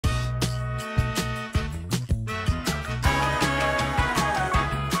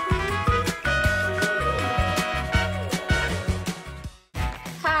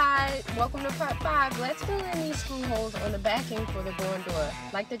let's fill in these screw holes on the backing for the barn door,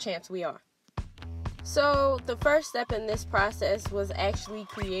 like the champs we are. So the first step in this process was actually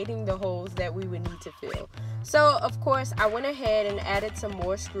creating the holes that we would need to fill. So of course I went ahead and added some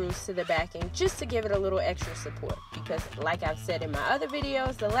more screws to the backing just to give it a little extra support, because like I've said in my other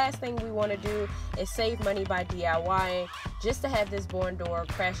videos, the last thing we want to do is save money by DIYing just to have this barn door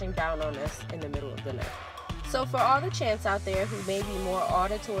crashing down on us in the middle of the night. So for all the champs out there who may be more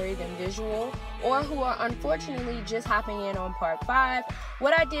auditory than visual, or who are unfortunately just hopping in on part 5,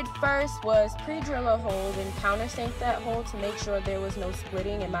 what I did first was pre-drill a hole and countersink that hole to make sure there was no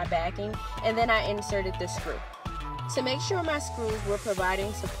splitting in my backing, and then I inserted the screw. To make sure my screws were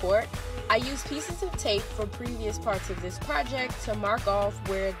providing support, I used pieces of tape for previous parts of this project to mark off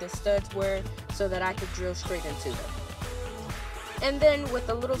where the studs were so that I could drill straight into them. And then with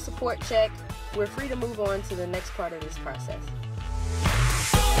a little support check, we're free to move on to the next part of this process.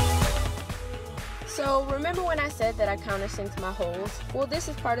 So remember when I said that I countersinked my holes? Well, this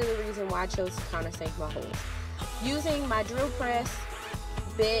is part of the reason why I chose to countersink my holes. Using my drill press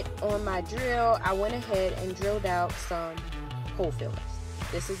bit on my drill, I went ahead and drilled out some hole fillers.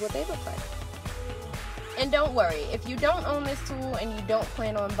 This is what they look like. And don't worry, if you don't own this tool and you don't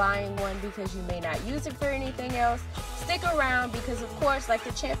plan on buying one because you may not use it for anything else, stick around, because of course, like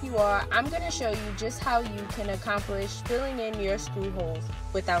the champ you are, I'm going to show you just how you can accomplish filling in your screw holes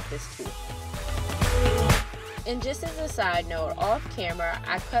without this tool. And just as a side note, off camera,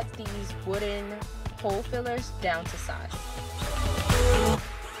 I cut these wooden hole fillers down to size.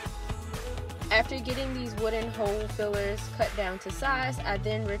 After getting these wooden hole fillers cut down to size, I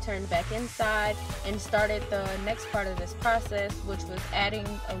then returned back inside and started the next part of this process, which was adding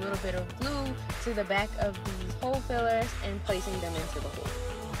a little bit of glue to the back of these hole fillers and placing them into the hole.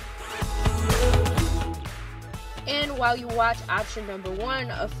 And while you watch option number 1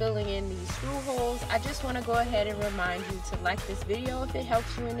 of filling in these screw holes, I just want to go ahead and remind you to like this video if it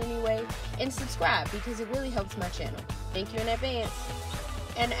helps you in any way, and subscribe because it really helps my channel. Thank you in advance.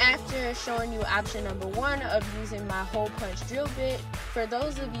 And after showing you option number 1 of using my hole punch drill bit, for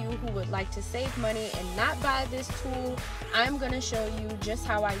those of you who would like to save money and not buy this tool, I'm going to show you just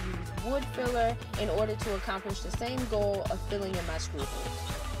how I use wood filler in order to accomplish the same goal of filling in my screw holes.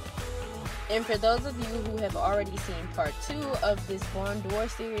 And for those of you who have already seen part 2 of this barn door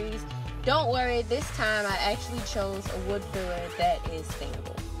series, don't worry, this time I actually chose a wood filler that is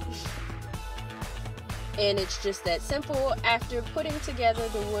stainable. And it's just that simple. After putting together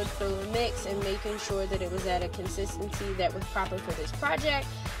the wood filler mix and making sure that it was at a consistency that was proper for this project,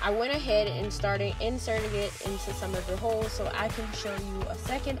 I went ahead and started inserting it into some of the holes so I can show you a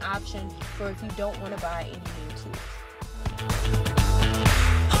second option for if you don't want to buy any new tools.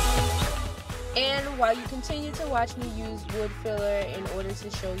 And while you continue to watch me use wood filler in order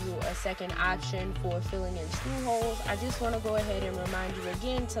to show you a second option for filling in screw holes, I just want to go ahead and remind you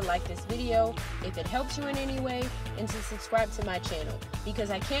again to like this video if it helps you in any way, and to subscribe to my channel,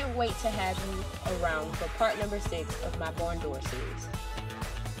 because I can't wait to have you around for part number 6 of my barn door series.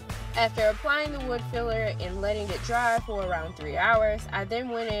 After applying the wood filler and letting it dry for around 3 hours, I then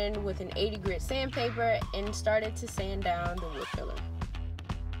went in with an 80 grit sandpaper and started to sand down the wood filler.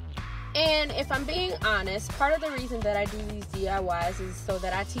 And if I'm being honest, part of the reason that I do these DIYs is so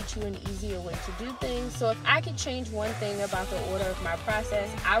that I teach you an easier way to do things. So if I could change one thing about the order of my process,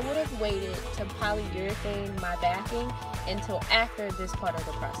 I would have waited to polyurethane my backing until after this part of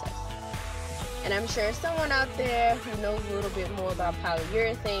the process. And I'm sure someone out there who knows a little bit more about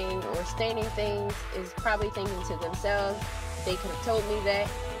polyurethane or staining things is probably thinking to themselves, they could have told me that.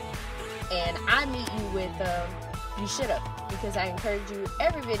 And I meet you with, you should have, because I encourage you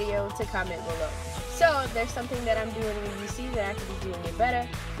every video to comment below. So if there's something that I'm doing and you see that I could be doing it better,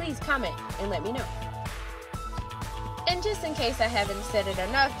 please comment and let me know. And just in case I haven't said it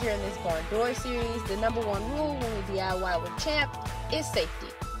enough during this barn door series, the number 1 rule when we DIY with Champ is safety.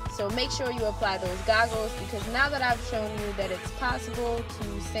 So make sure you apply those goggles, because now that I've shown you that it's possible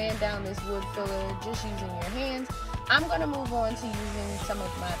to sand down this wood filler just using your hands, I'm going to move on to using some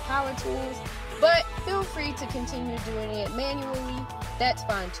of my power tools, but feel free to continue doing it manually, that's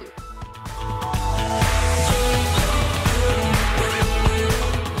fine too.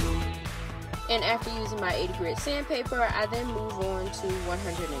 And after using my 80 grit sandpaper, I then move on to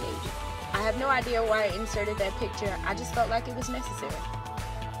 180. I have no idea why I inserted that picture, I just felt like it was necessary.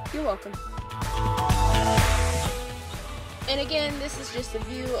 You're welcome. And again, this is just a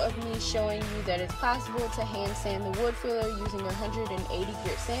view of me showing you that it's possible to hand sand the wood filler using 180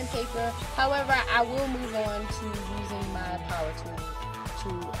 grit sandpaper. However, I will move on to using my power tool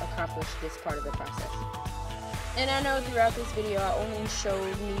to accomplish this part of the process. And I know throughout this video I only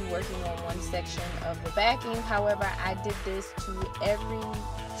showed me working on one section of the backing. However, I did this to every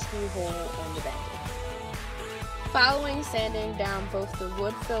screw hole on the backing. Following sanding down both the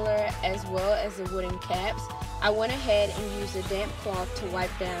wood filler as well as the wooden caps, I went ahead and used a damp cloth to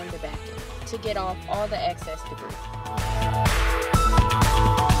wipe down the backing to get off all the excess debris.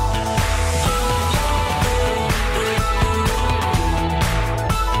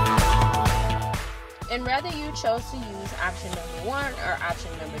 And whether you chose to use option number 1 or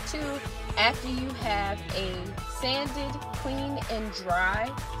option number 2, after you have a sanded, clean, and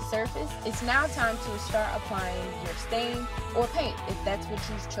dry surface, it's now time to start applying your stain or paint if that's what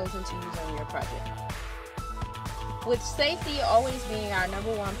you've chosen to use on your project. With safety always being our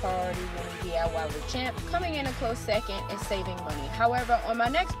number 1 priority when we DIY with Champ, coming in a close second is saving money. However, on my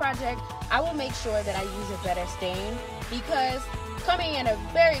next project, I will make sure that I use a better stain, because coming in a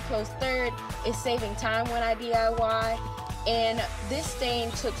very close third is saving time when I DIY, and this stain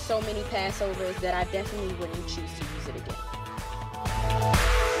took so many passovers that I definitely wouldn't choose to use it again.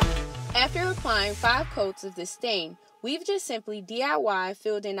 After applying 5 coats of this stain, we've just simply DIY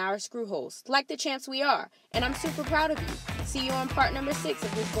filled in our screw holes, like the champs we are, and I'm super proud of you. See you on part number 6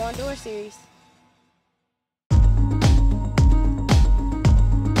 of this Go On Door series.